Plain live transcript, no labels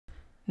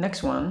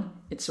Next one,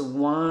 it's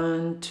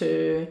one,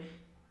 two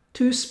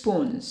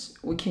spoons.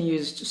 We can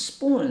use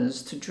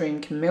spoons to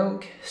drink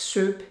milk,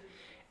 soup,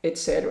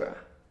 etc.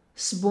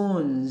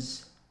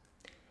 Spoons.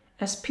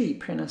 SP,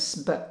 pronounce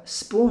sp,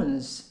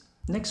 spoons.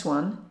 Next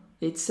one,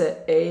 it's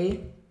a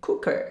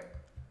cooker.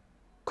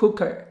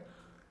 Cooker.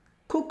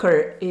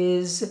 Cooker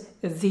is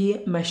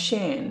the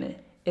machine.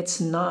 It's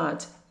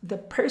not the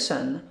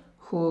person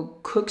who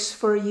cooks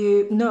for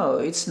you. No,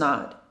 it's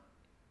not.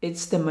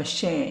 It's the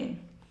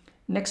machine.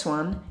 Next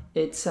one,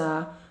 it's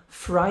a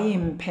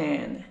frying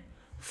pan.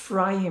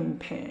 Frying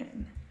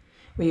pan.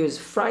 We use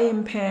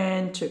frying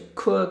pan to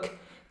cook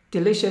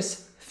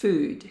delicious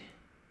food.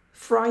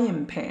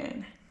 Frying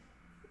pan.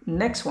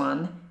 Next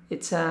one,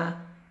 it's the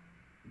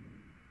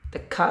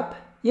cup.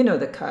 You know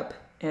the cup.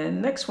 And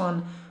next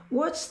one,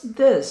 what's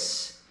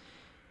this?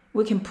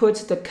 We can put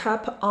the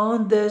cup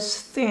on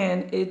this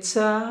thing. It's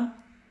a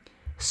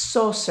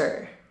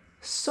saucer.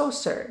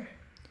 Saucer.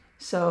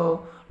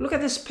 So look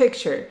at this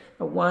picture.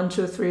 1,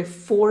 2, 3,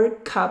 4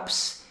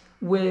 cups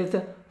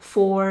with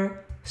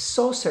 4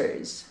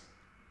 saucers.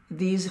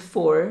 These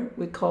 4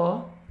 we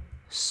call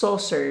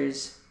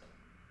saucers.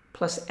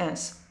 Plus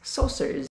S. Saucers.